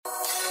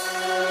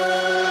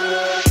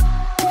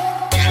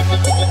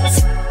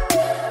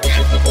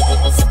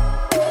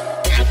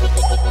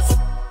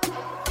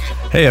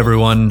Hey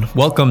everyone,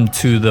 welcome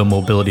to the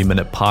Mobility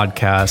Minute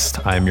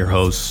podcast. I'm your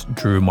host,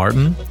 Drew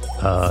Martin.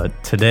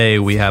 Today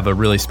we have a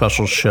really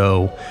special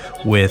show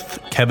with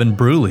Kevin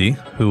Bruley,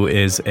 who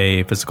is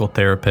a physical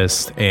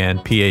therapist and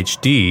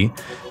PhD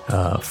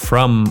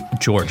from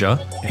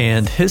Georgia.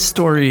 And his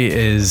story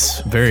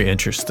is very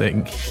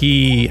interesting.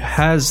 He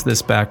has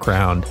this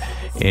background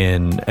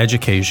in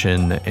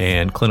education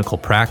and clinical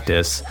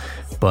practice,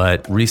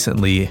 but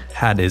recently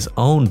had his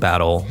own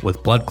battle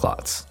with blood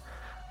clots.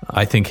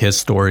 I think his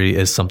story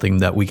is something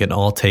that we can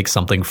all take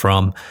something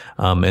from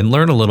and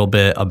learn a little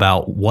bit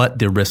about what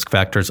the risk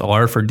factors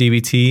are for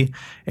DVT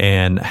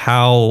and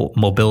how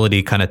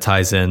mobility kind of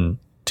ties in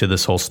to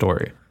this whole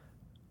story.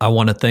 I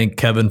want to thank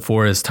Kevin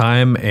for his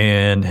time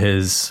and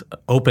his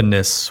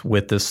openness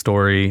with this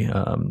story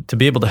to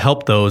be able to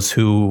help those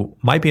who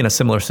might be in a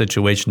similar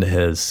situation to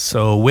his.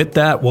 So with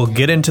that, we'll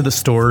get into the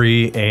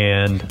story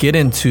and get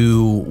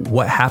into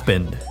what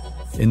happened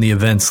in the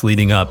events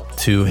leading up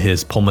to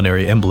his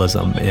pulmonary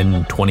embolism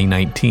in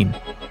 2019.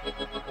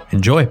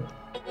 Enjoy.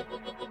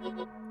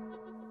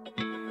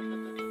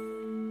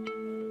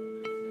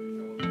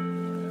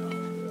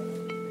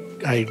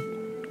 I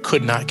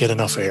could not get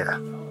enough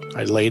air.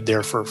 I laid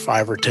there for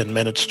 5 or 10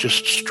 minutes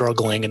just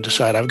struggling and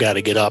decided I've got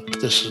to get up.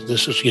 This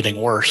is getting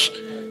worse.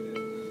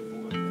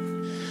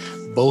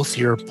 Both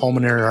your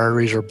pulmonary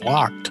arteries are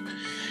blocked.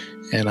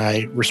 And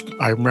I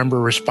remember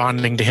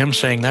responding to him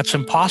saying, "That's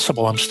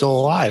impossible. I'm still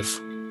alive."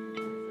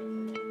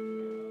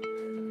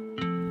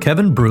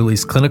 Kevin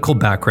Bruley's clinical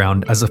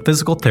background as a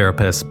physical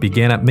therapist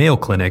began at Mayo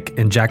Clinic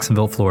in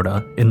Jacksonville,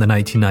 Florida in the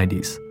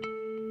 1990s.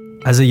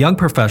 As a young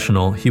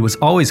professional, he was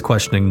always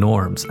questioning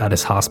norms at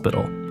his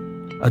hospital,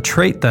 a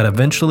trait that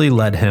eventually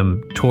led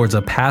him towards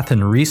a path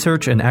in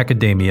research and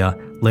academia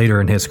later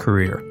in his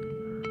career.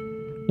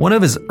 One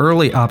of his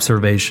early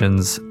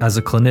observations as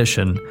a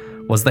clinician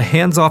was the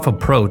hands-off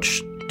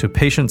approach to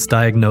patients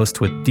diagnosed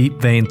with deep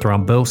vein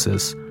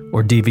thrombosis,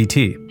 or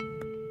DVT.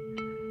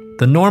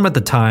 The norm at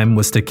the time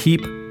was to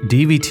keep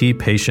DVT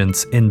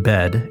patients in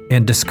bed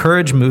and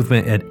discourage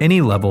movement at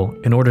any level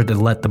in order to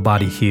let the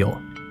body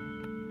heal.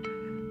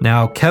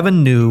 Now,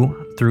 Kevin knew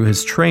through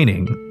his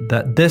training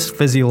that this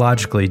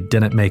physiologically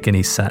didn't make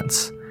any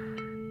sense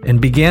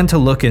and began to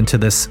look into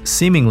this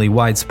seemingly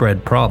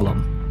widespread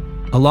problem.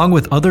 Along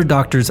with other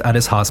doctors at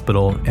his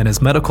hospital and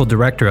his medical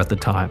director at the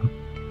time,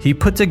 he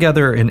put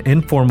together an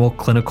informal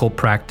clinical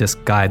practice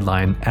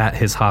guideline at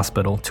his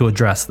hospital to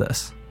address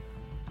this.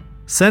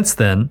 Since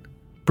then,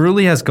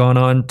 Bruley has gone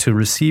on to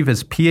receive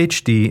his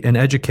PhD in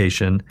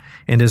education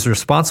and is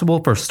responsible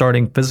for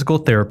starting physical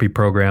therapy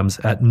programs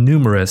at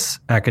numerous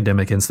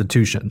academic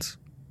institutions.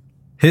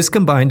 His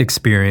combined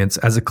experience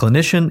as a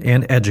clinician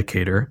and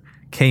educator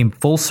came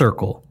full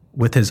circle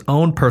with his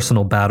own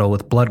personal battle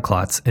with blood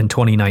clots in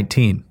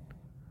 2019.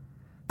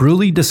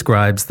 Bruley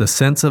describes the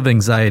sense of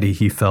anxiety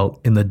he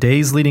felt in the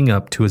days leading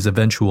up to his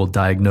eventual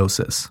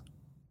diagnosis.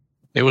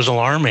 It was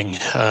alarming.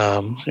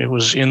 It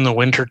was in the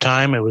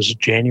wintertime. It was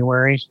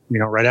January,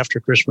 right after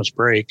Christmas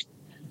break.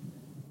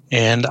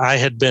 And I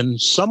had been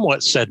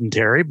somewhat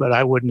sedentary, but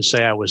I wouldn't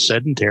say I was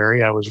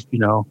sedentary. I was,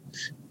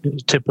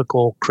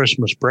 typical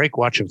Christmas break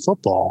watching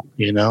football,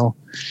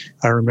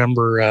 I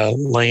remember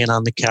laying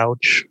on the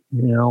couch,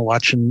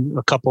 watching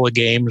a couple of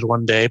games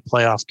one day,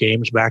 playoff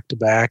games back to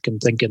back, and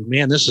thinking,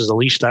 man, this is the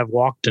least I've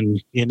walked in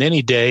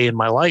any day in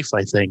my life,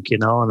 I think,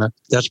 and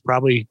that's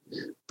probably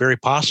very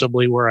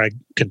possibly where I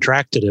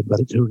contracted it,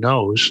 but who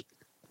knows?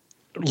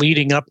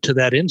 Leading up to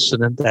that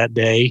incident that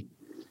day,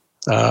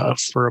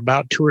 for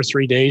about 2 or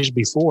 3 days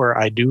before,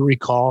 I do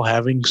recall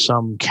having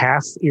some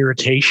calf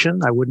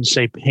irritation. I wouldn't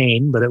say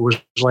pain, but it was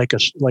like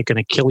an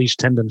Achilles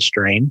tendon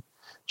strain.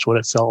 That's what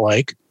it felt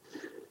like.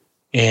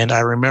 And I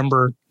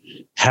remember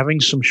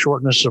having some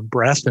shortness of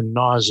breath and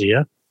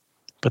nausea,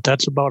 but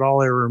that's about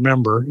all I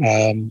remember.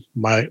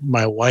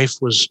 My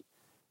wife was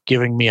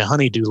giving me a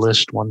honey-do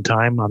list one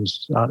time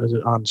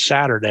on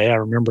Saturday. I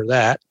remember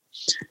that.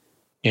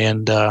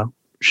 And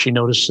she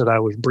noticed that I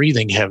was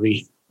breathing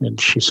heavy. And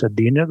she said,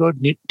 do you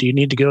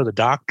need to go to the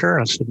doctor?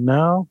 I said,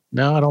 no,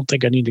 I don't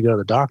think I need to go to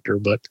the doctor.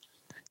 But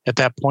at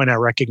that point, I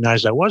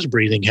recognized I was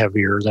breathing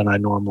heavier than I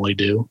normally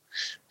do.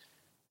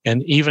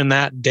 And even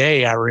that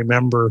day, I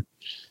remember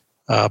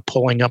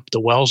pulling up the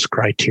Wells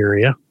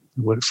criteria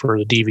for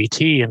the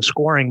DVT and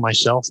scoring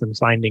myself and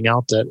finding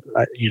out that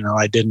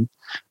I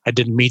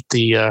didn't meet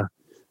the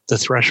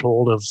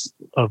threshold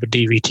of a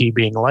DVT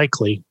being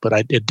likely, but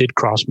it did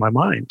cross my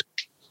mind.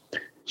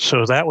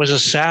 So that was a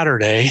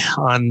Saturday.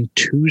 On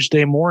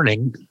Tuesday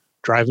morning,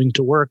 driving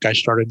to work, I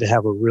started to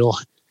have a real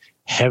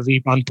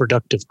heavy,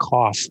 unproductive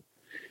cough.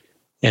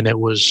 And it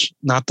was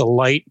not the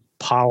light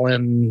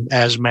pollen,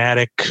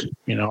 asthmatic,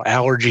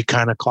 allergy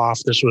kind of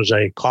cough. This was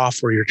a cough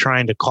where you're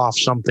trying to cough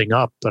something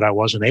up, but I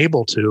wasn't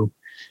able to.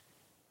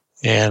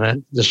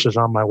 And this was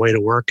on my way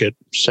to work at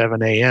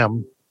 7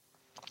 a.m.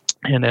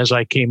 And as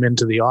I came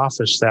into the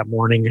office that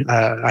morning,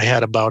 I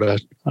had about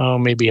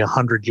maybe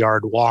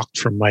 100-yard walk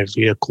from my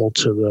vehicle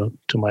to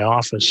my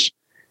office.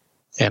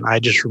 And I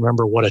just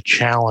remember what a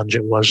challenge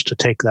it was to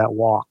take that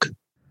walk.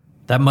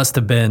 That must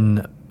have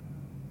been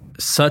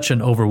such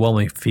an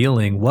overwhelming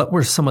feeling. What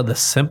were some of the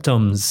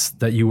symptoms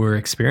that you were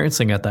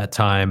experiencing at that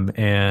time,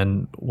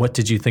 and what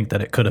did you think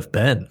that it could have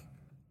been?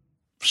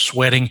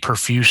 Sweating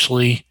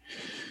profusely,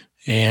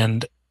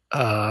 and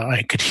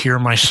I could hear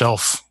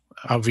myself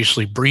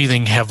obviously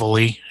breathing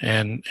heavily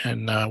and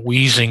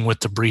wheezing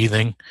with the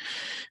breathing.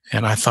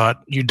 And I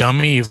thought, you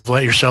dummy, you've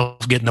let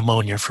yourself get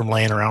pneumonia from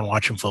laying around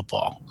watching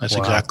football. That's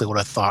Wow. exactly what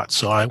I thought.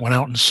 So I went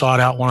out and sought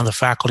out one of the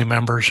faculty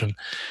members and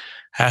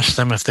asked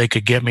them if they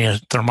could get me a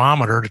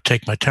thermometer to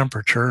take my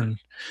temperature, and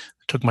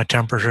took my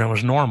temperature and it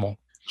was normal.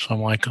 So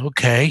I'm like,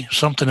 okay,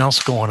 something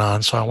else going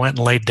on. So I went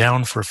and laid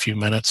down for a few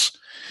minutes,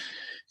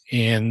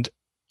 and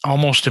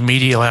almost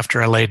immediately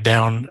after I laid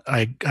down,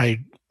 I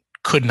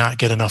could not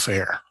get enough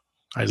air.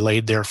 I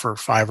laid there for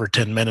 5 or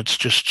 10 minutes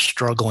just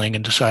struggling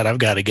and decided I've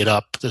got to get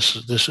up. This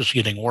is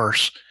getting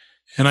worse.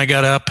 And I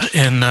got up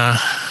and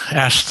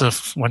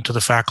went to the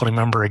faculty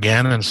member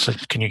again and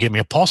said, can you get me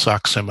a pulse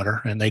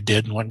oximeter? And they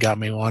did, and went and got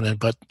me one,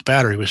 but the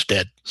battery was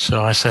dead.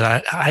 So I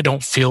said, I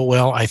don't feel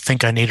well. I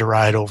think I need to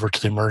ride over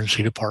to the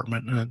emergency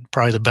department. And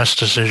probably the best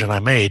decision I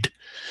made.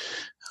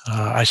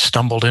 I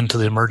stumbled into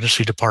the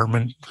emergency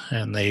department,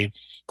 and they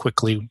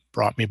quickly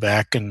brought me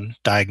back and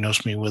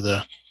diagnosed me with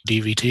a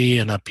DVT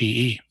and a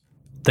PE.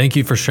 Thank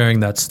you for sharing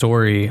that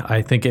story.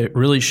 I think it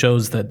really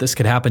shows that this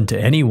could happen to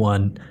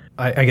anyone.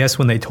 I guess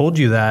when they told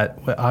you that,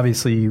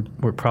 obviously you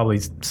were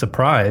probably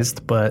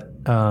surprised, but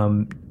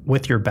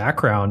with your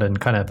background and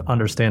kind of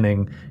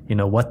understanding,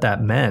 what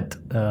that meant,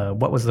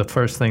 what was the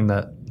first thing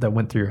that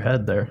went through your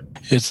head there?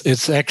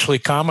 It's actually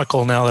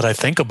comical now that I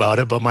think about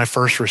it, but my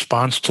first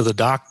response to the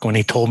doc when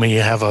he told me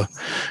you have a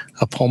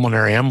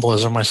pulmonary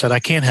embolism, I said,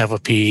 I can't have a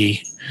PE.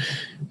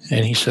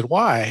 And he said,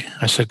 why?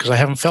 I said, because I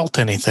haven't felt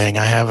anything.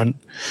 I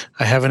haven't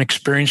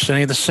experienced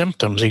any of the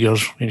symptoms. He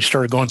goes, and he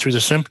started going through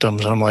the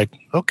symptoms. And I'm like,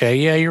 okay,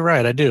 yeah, you're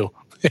right, I do.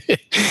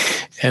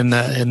 and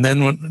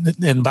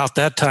then about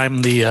that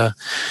time, the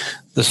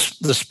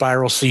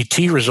spiral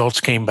CT results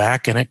came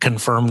back, and it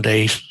confirmed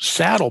a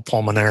saddle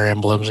pulmonary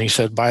embolism. He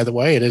said, by the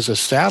way, it is a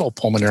saddle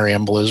pulmonary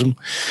embolism.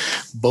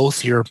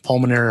 Both your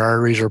pulmonary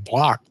arteries are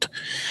blocked.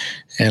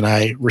 And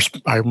I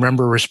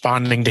remember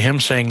responding to him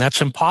saying,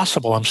 that's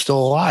impossible. I'm still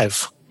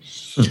alive.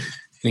 And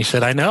he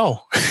said, I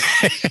know.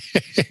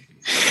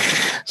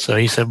 So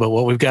he said, but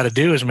what we've got to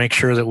do is make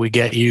sure that we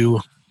get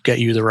you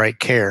the right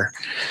care.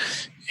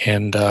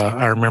 And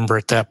I remember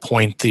at that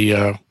point,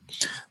 the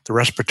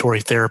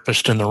respiratory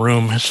therapist in the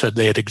room said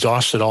they had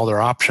exhausted all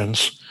their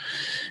options,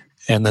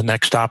 and the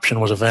next option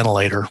was a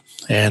ventilator.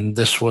 And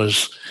this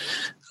was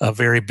a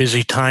very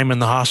busy time in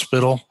the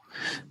hospital.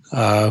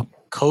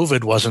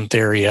 COVID wasn't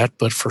there yet,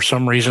 but for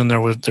some reason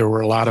there were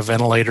a lot of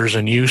ventilators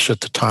in use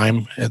at the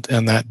time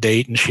and that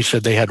date. And she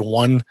said they had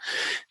one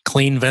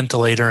clean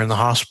ventilator in the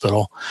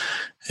hospital,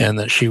 and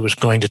that she was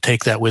going to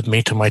take that with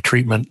me to my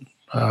treatment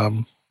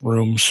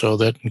room so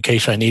that in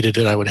case I needed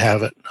it, I would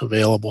have it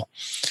available.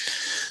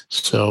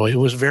 So it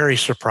was very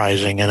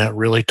surprising, and it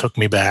really took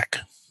me back.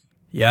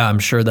 Yeah, I'm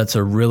sure that's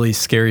a really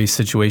scary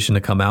situation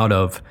to come out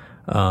of.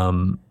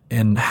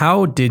 And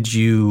how did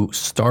you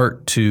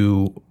start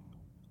to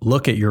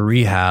look at your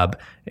rehab?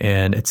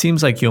 And it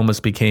seems like you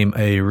almost became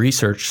a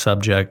research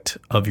subject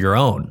of your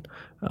own,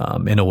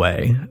 in a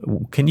way.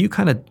 Can you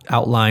kind of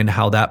outline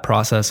how that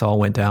process all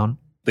went down?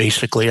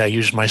 Basically, I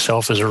used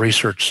myself as a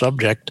research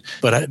subject,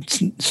 but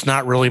it's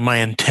not really my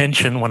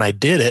intention when I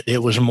did it.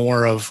 It was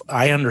more of,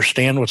 I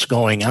understand what's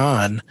going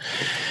on,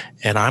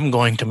 and I'm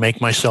going to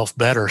make myself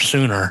better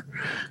sooner.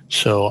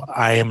 So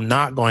I am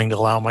not going to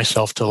allow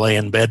myself to lay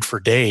in bed for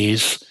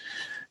days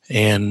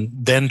and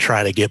then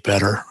try to get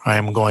better. I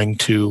am going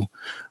to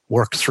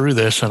work through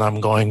this, and I'm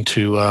going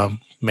to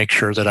make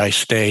sure that I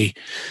stay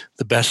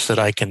the best that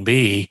I can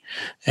be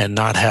and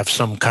not have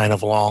some kind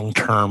of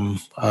long-term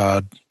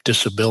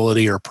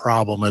disability or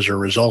problem as a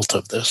result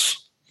of this.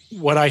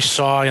 What I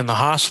saw in the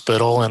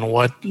hospital and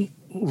what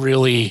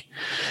really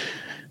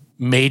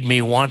made me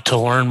want to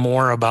learn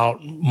more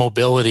about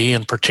mobility,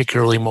 and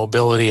particularly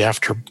mobility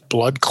after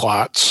blood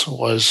clots,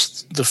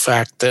 was the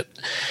fact that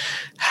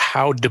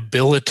how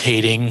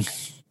debilitating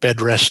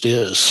bed rest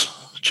is.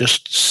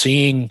 Just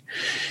seeing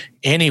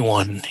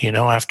anyone,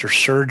 after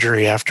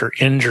surgery, after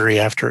injury,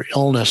 after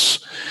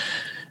illness,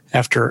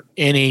 after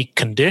any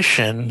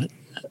condition,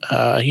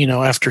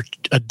 after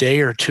a day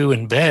or two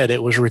in bed,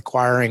 it was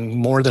requiring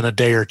more than a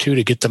day or two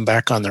to get them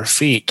back on their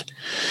feet.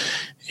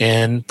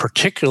 And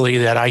particularly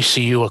that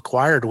ICU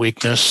acquired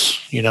weakness,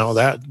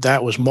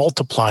 that was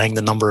multiplying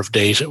the number of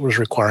days it was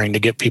requiring to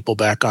get people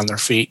back on their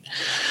feet.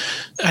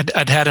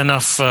 I'd had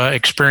enough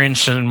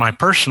experience in my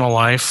personal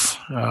life,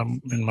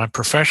 in my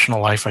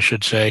professional life, I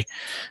should say,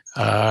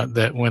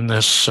 that when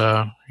this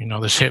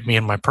hit me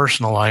in my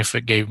personal life,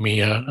 it gave me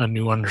a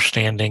new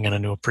understanding and a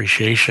new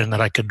appreciation that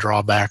I could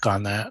draw back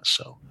on that.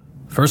 So,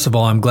 first of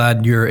all, I'm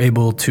glad you're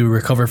able to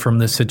recover from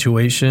this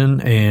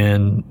situation,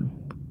 and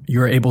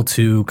you're able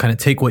to kind of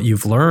take what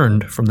you've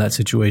learned from that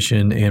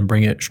situation and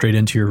bring it straight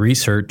into your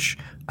research.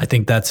 I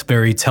think that's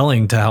very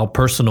telling to how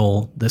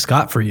personal this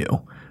got for you.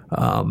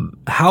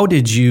 How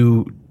did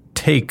you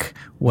take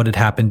what had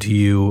happened to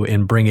you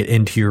and bring it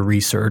into your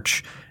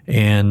research.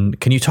 And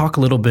can you talk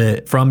a little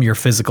bit from your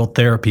physical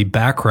therapy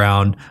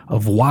background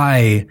of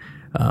why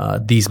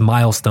these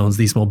milestones,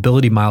 these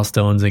mobility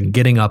milestones and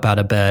getting up out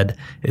of bed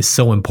is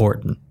so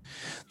important?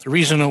 The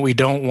reason that we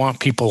don't want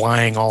people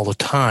lying all the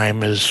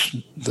time is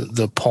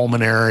the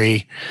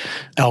pulmonary,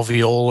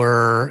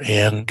 alveolar,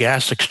 and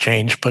gas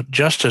exchange. But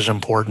just as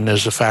important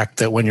is the fact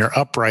that when you're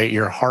upright,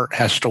 your heart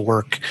has to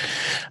work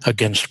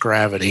against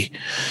gravity.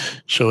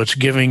 So it's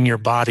giving your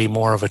body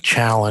more of a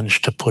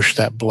challenge to push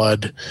that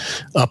blood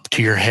up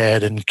to your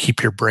head and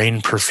keep your brain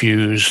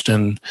perfused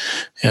and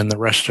the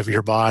rest of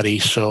your body.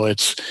 So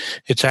it's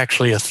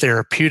actually a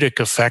therapeutic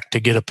effect to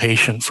get a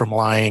patient from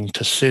lying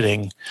to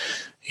sitting.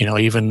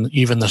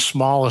 Even the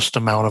smallest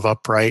amount of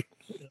upright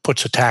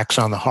puts a tax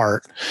on the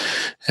heart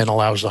and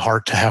allows the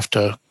heart to have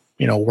to,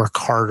 work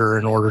harder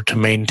in order to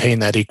maintain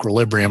that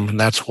equilibrium. And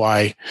that's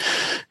why,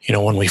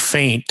 when we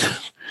faint,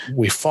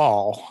 we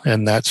fall.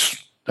 And that's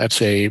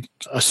a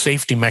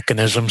safety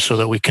mechanism so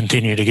that we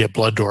continue to get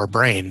blood to our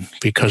brain.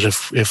 Because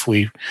if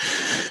we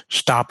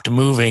stopped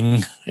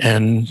moving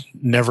and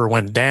never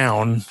went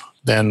down,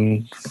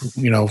 then,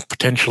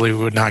 potentially we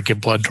would not get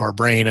blood to our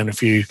brain. And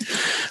if you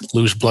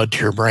lose blood to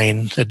your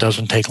brain, it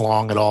doesn't take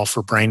long at all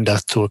for brain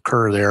death to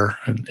occur there.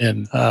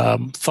 And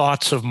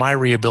thoughts of my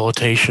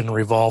rehabilitation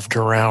revolved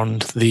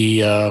around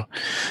the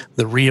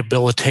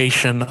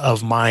rehabilitation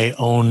of my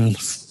own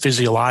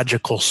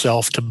physiological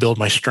self to build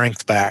my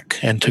strength back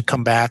and to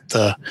combat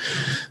the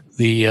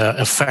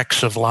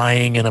effects of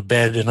lying in a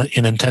bed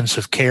in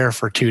intensive care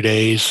for 2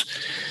 days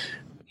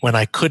when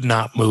I could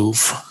not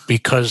move,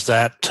 because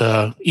that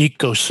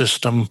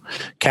ecosystem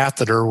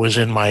catheter was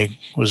in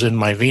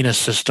my venous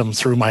system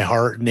through my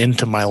heart and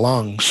into my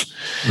lungs.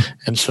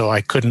 And so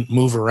I couldn't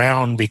move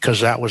around because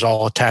that was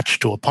all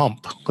attached to a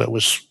pump that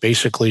was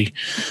basically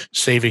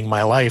saving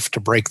my life to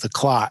break the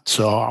clot.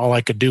 So all I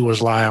could do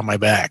was lie on my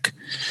back.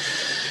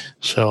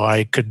 So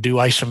I could do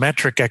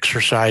isometric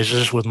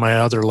exercises with my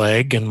other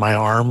leg and my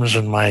arms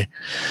and my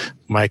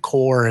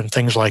core and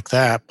things like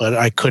that, but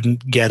I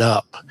couldn't get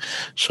up.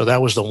 So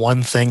that was the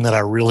one thing that I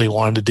really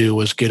wanted to do,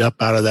 was get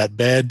up out of that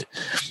bed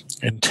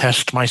and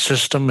test my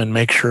system and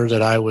make sure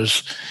that I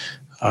was,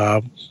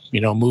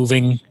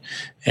 moving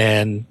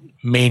and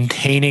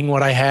maintaining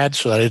what I had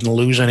so that I didn't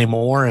lose any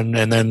more, and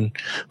then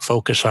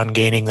focus on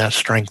gaining that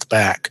strength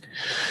back.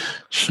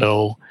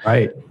 So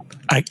right.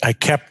 I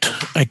kept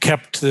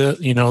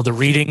the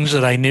readings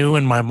that I knew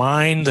in my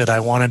mind, that I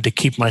wanted to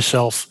keep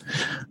myself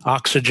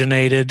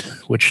oxygenated,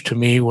 which to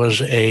me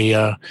was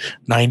a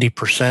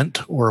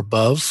 90% or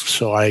above.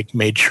 So I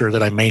made sure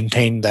that I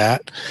maintained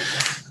that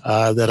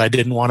I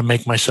didn't want to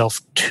make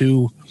myself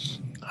too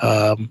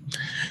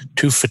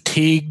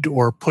fatigued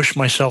or push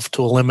myself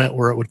to a limit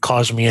where it would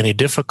cause me any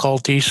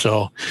difficulty.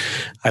 So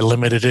I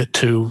limited it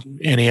to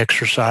any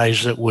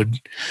exercise that would,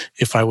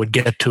 if I would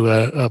get to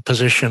a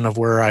position of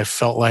where I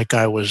felt like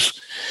I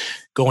was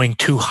going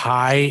too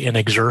high in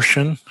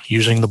exertion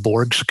using the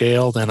Borg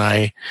scale, then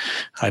I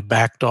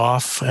backed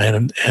off.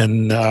 And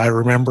I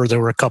remember there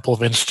were a couple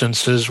of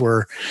instances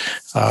where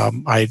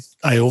I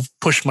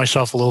pushed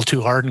myself a little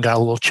too hard and got a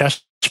little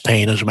chest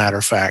pain, as a matter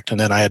of fact, and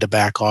then I had to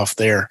back off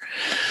there.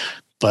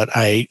 But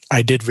I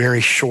did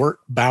very short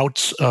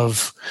bouts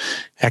of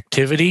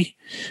activity.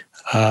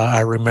 I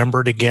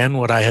remembered again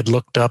what I had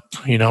looked up,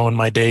 in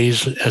my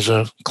days as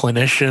a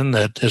clinician,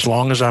 that as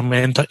long as I'm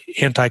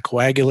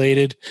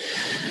anticoagulated,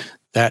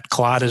 that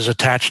clot is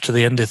attached to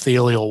the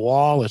endothelial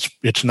wall.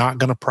 It's not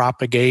going to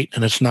propagate,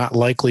 and it's not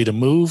likely to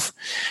move.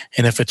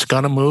 And if it's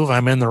going to move,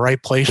 I'm in the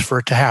right place for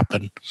it to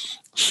happen.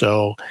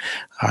 So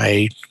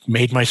I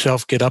made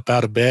myself get up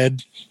out of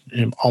bed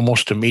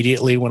almost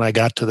immediately when I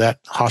got to that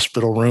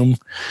hospital room,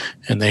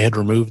 and they had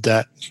removed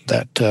that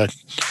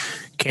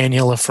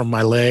cannula from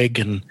my leg,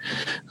 and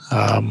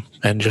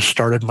just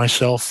started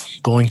myself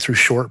going through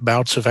short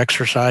bouts of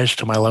exercise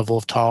to my level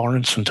of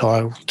tolerance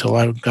until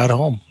I got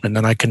home, and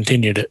then I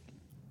continued it.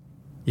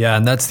 Yeah,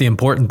 and that's the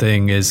important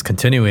thing, is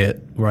continuing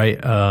it,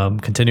 right?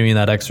 Continuing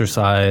that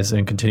exercise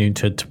and continuing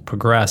to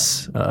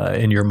progress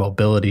in your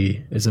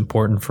mobility is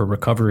important for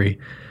recovery.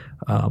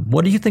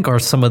 What do you think are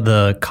some of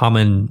the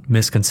common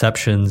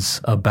misconceptions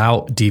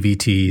about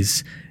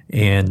DVTs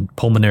and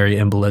pulmonary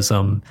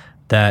embolism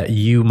that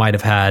you might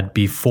have had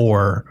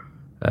before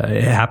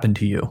it happened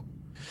to you?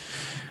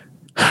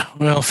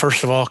 Well,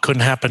 first of all, it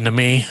couldn't happen to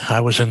me. I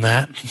was in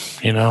that.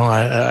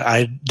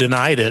 I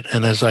denied it.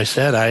 And as I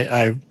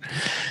said,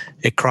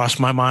 it crossed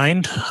my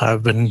mind.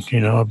 I've been,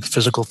 a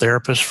physical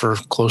therapist for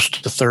close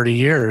to 30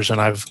 years, and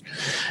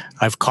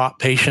I've caught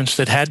patients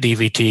that had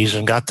DVTs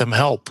and got them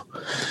help,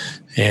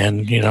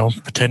 and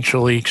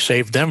potentially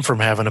saved them from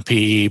having a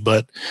PE.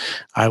 But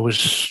I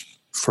was,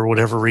 for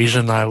whatever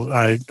reason,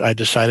 I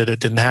decided it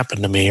didn't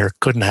happen to me, or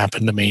couldn't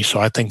happen to me. So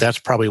I think that's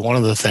probably one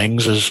of the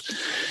things is,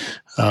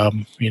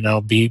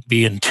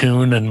 be in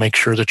tune and make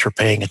sure that you're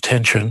paying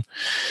attention.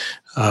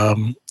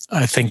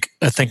 I think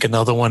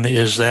another one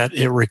is that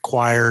it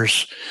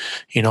requires,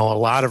 a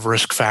lot of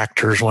risk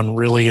factors when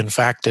really, in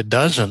fact, it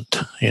doesn't.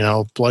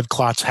 Blood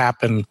clots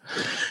happen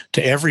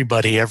to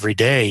everybody every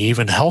day.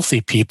 Even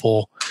healthy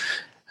people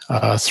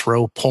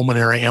throw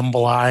pulmonary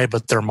emboli,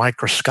 but they're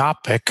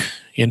microscopic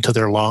into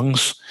their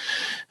lungs.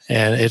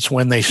 And it's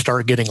when they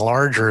start getting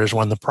larger is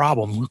when the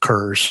problem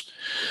occurs.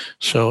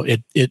 So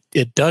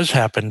it does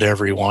happen to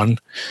everyone.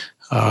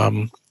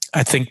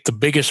 I think the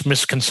biggest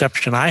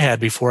misconception I had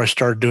before I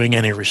started doing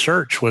any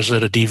research was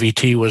that a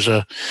DVT was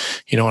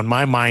in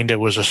my mind, it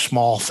was a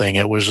small thing.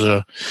 It was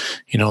the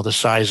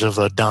size of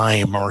a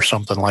dime or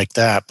something like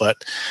that.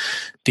 But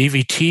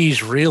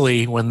DVTs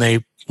really, when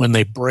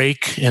they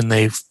break and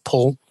they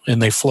pull and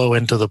they flow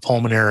into the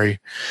pulmonary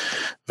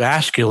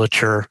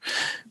vasculature,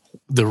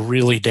 the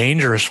really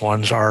dangerous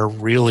ones are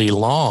really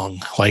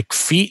long, like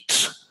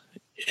feet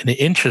and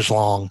inches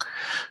long.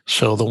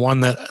 So the one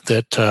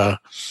that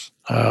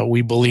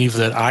we believe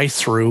that I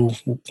threw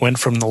went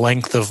from the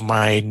length of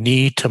my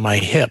knee to my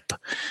hip,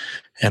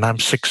 and I'm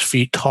 6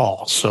 feet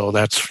tall. So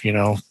that's,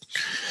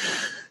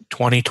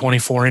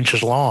 24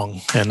 inches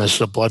long. And this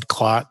is a blood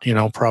clot,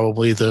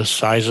 probably the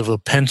size of a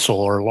pencil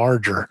or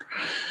larger.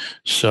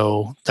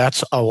 So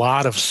that's a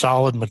lot of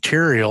solid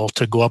material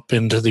to go up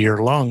into your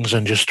lungs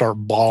and just start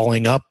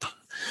balling up.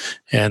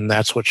 And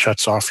that's what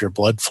shuts off your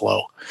blood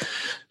flow.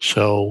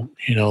 So,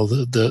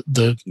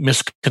 the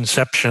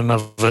misconception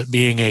of it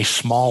being a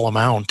small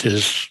amount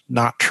is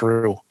not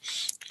true.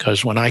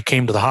 Because when I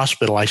came to the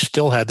hospital, I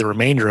still had the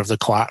remainder of the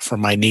clot from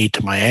my knee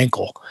to my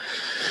ankle.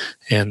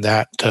 And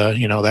that,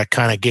 that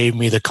kind of gave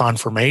me the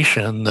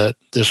confirmation that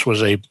this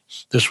was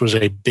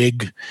a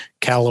big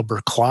caliber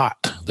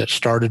clot that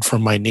started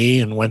from my knee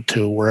and went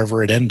to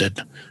wherever it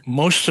ended.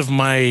 Most of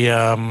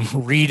my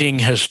reading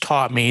has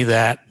taught me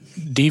that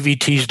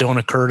DVTs don't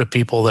occur to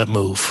people that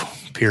move,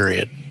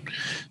 period.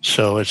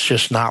 So it's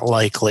just not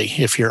likely.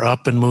 If you're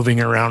up and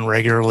moving around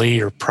regularly,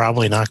 you're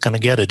probably not going to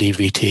get a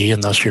DVT,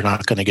 and thus you're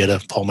not going to get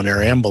a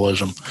pulmonary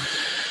embolism.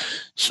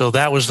 So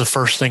that was the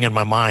first thing in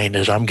my mind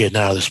is I'm getting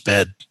out of this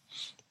bed.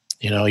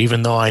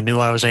 Even though I knew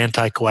I was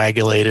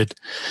anticoagulated,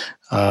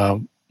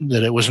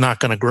 that it was not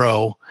going to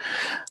grow,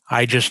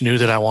 I just knew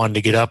that I wanted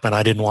to get up, and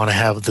I didn't want to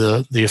have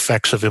the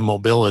effects of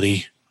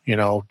immobility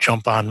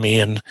jump on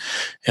me and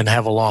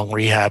have a long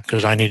rehab,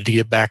 because I needed to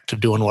get back to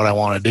doing what I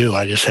want to do.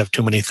 I just have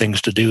too many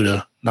things to do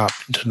to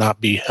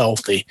not be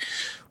healthy.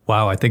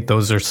 Wow, I think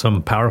those are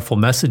some powerful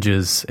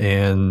messages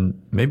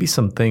and maybe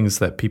some things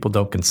that people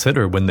don't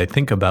consider when they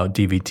think about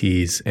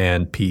DVTs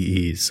and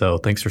PEs. So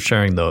thanks for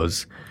sharing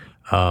those.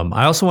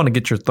 I also want to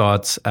get your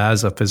thoughts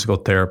as a physical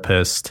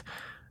therapist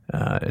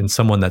and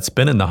someone that's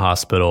been in the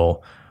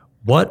hospital.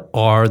 What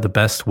are the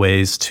best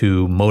ways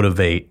to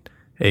motivate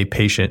a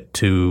patient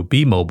to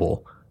be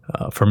mobile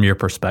from your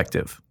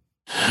perspective?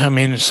 I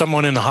mean,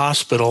 someone in the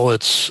hospital,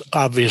 it's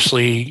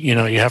obviously, you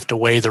have to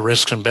weigh the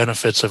risks and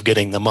benefits of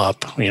getting them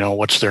up,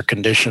 what's their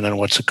condition and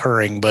what's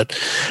occurring. But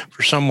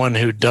for someone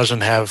who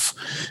doesn't have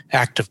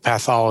active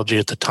pathology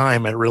at the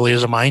time, it really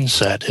is a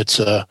mindset.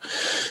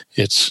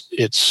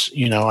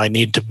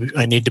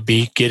 I need to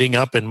be getting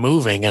up and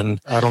moving. And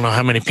I don't know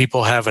how many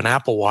people have an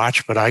Apple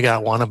Watch, but I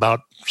got one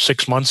about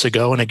 6 months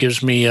ago, and it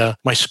gives me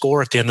my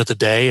score at the end of the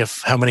day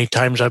of how many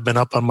times I've been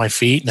up on my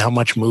feet and how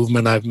much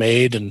movement I've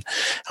made and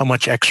how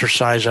much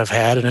exercise I've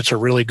had. And it's a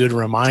really good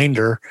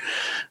reminder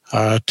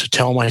to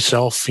tell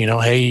myself,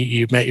 hey,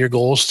 you met your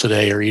goals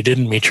today, or you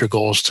didn't meet your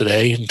goals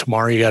today, and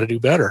tomorrow you got to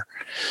do better.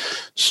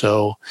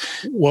 So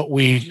what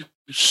we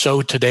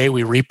sow today,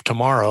 we reap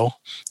tomorrow.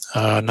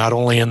 Not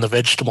only in the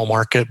vegetable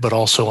market, but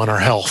also in our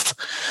health.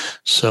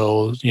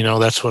 So,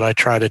 that's what I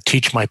try to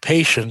teach my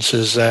patients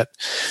is that,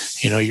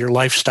 your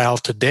lifestyle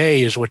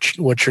today is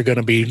what you're going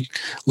to be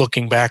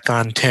looking back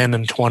on 10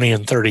 and 20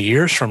 and 30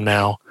 years from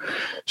now,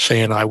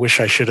 saying, I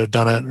wish I should have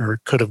done it or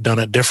could have done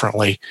it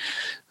differently.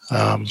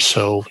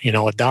 So,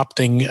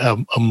 adopting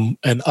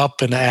an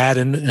up and add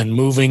and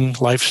moving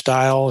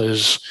lifestyle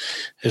is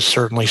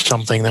certainly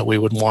something that we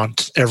would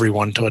want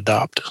everyone to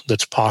adopt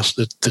that's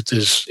possible, that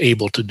is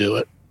able to do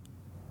it.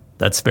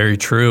 That's very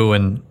true,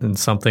 and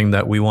something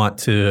that we want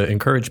to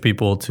encourage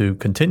people to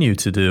continue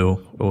to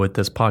do with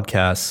this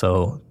podcast.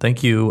 So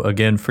thank you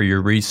again for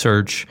your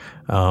research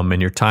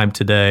and your time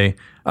today.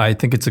 I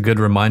think it's a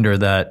good reminder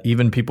that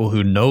even people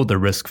who know the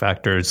risk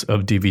factors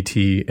of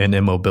DVT and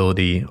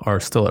immobility are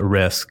still at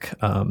risk.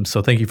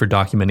 So thank you for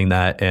documenting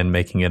that and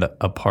making it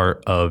a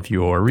part of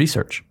your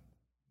research.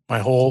 My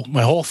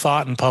whole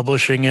thought in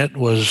publishing it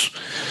was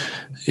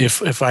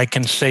if I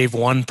can save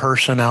one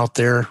person out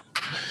there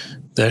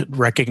that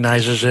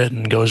recognizes it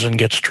and goes and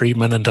gets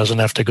treatment and doesn't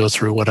have to go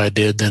through what I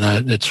did,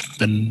 then it's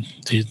been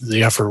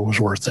the effort was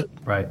worth it.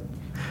 Right.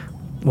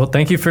 Well,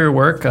 thank you for your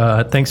work.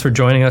 Thanks for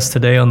joining us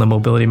today on the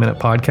Mobility Minute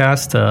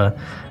podcast.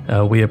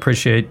 We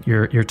appreciate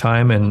your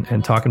time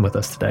and talking with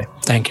us today.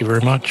 Thank you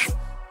very much.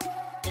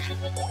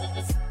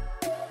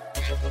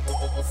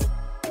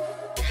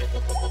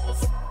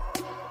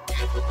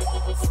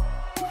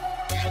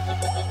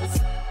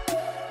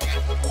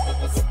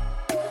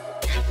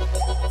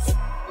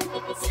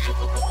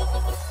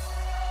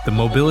 the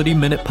Mobility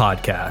Minute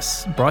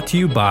Podcast, brought to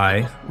you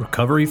by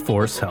Recovery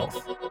Force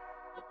Health.